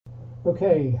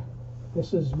Okay,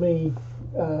 this is me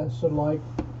sort of like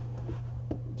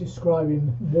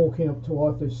describing walking up to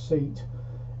Arthur's Seat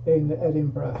in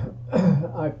Edinburgh.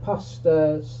 I passed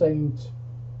St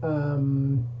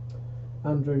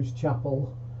Andrew's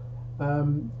Chapel.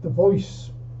 The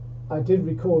voice, I did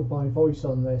record my voice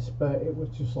on this, but it was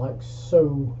just like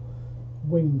so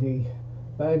windy.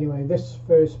 But anyway, this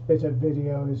first bit of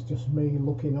video is just me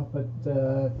looking up at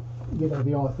the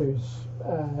Arthur's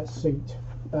Seat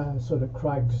sort of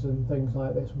crags and things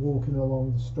like this, walking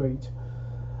along the street,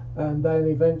 and then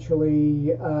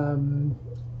eventually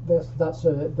that's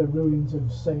the ruins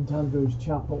of St Andrew's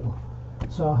Chapel.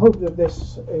 So I hope that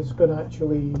this is going to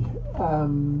actually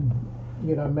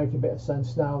make a bit of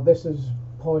sense. Now this is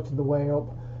part of the way up.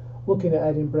 Looking at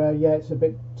Edinburgh, yeah, it's a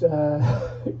bit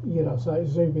so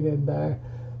zooming in there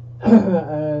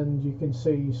and you can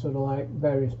see sort of like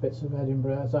various bits of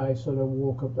Edinburgh as I sort of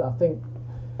walk up.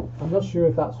 I'm not sure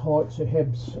if that's Hearts or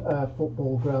Hibs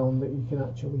football ground that you can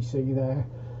actually see there,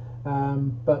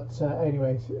 but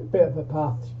anyway, a bit of a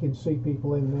path. You can see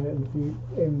people in there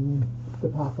in the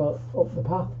path up the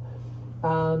path,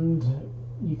 and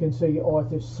you can see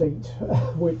Arthur's Seat,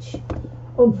 which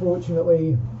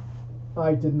unfortunately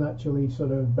I didn't actually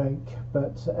sort of make.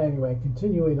 But anyway,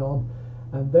 continuing on,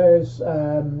 and there's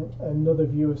another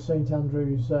view of St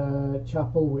Andrew's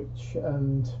Chapel,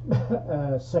 and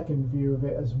second view of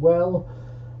it as well.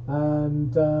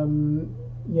 And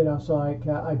so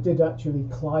I did actually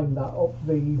climb that up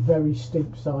the very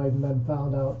steep side, and then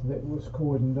found out that it was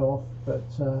cordoned off. But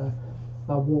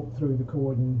I walked through the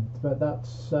cordon. But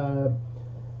that's a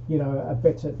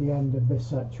bit at the end of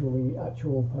this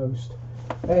actual post.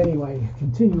 Anyway,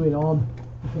 continuing on,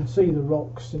 you can see the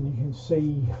rocks and you can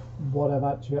see what I've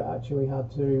actually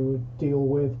had to deal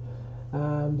with,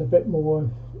 and a bit more,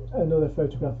 another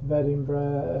photograph of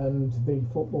Edinburgh and the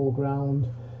football ground,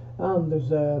 and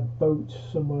there's a boat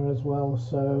somewhere as well.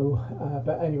 So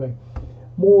but anyway,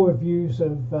 more views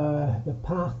of the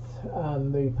path,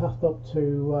 and the path up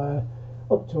to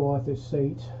Arthur's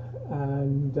Seat,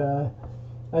 and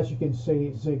as you can see,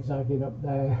 it's zigzagging up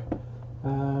there.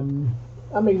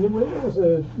 I mean, it was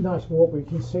a nice walk, but you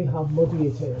can see how muddy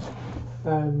it is,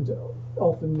 and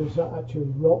often there's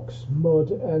actually rocks,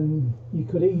 mud, and you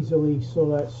could easily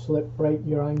sort of slip, break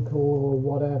your ankle or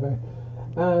whatever.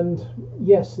 And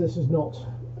yes, this is not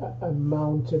a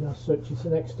mountain as such, it's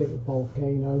an extinct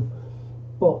volcano,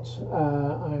 but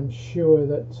I'm sure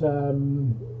that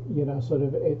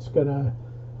it's gonna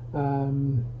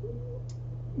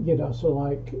sort of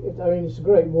like I mean, it's a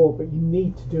great walk, but you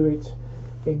need to do it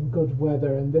in good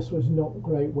weather, and this was not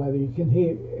great weather. You can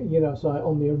hear, so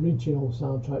on the original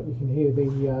soundtrack you can hear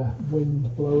the wind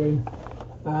blowing,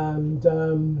 and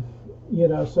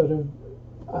sort of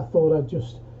I thought I'd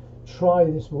just try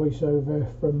this voiceover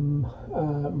from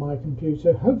my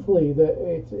computer. Hopefully that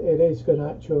it is going to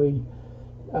actually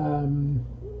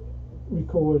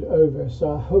record over.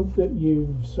 So I hope that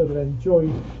you've sort of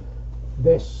enjoyed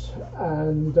this,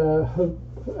 and hope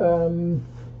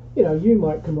you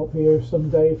might come up here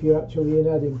someday if you're actually in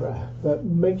Edinburgh. But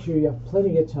make sure you have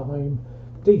plenty of time,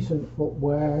 decent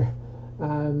footwear,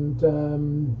 and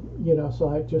so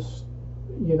I just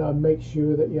make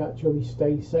sure that you actually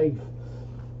stay safe.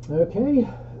 Okay,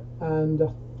 and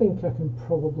I think I can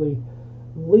probably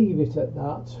leave it at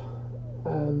that,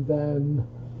 and then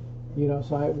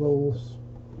so I will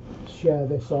share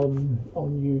this on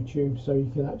YouTube so you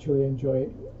can actually enjoy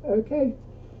it. Okay,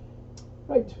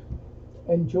 right,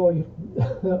 enjoy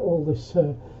all this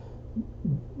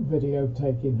video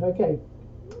taking. Okay,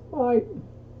 bye.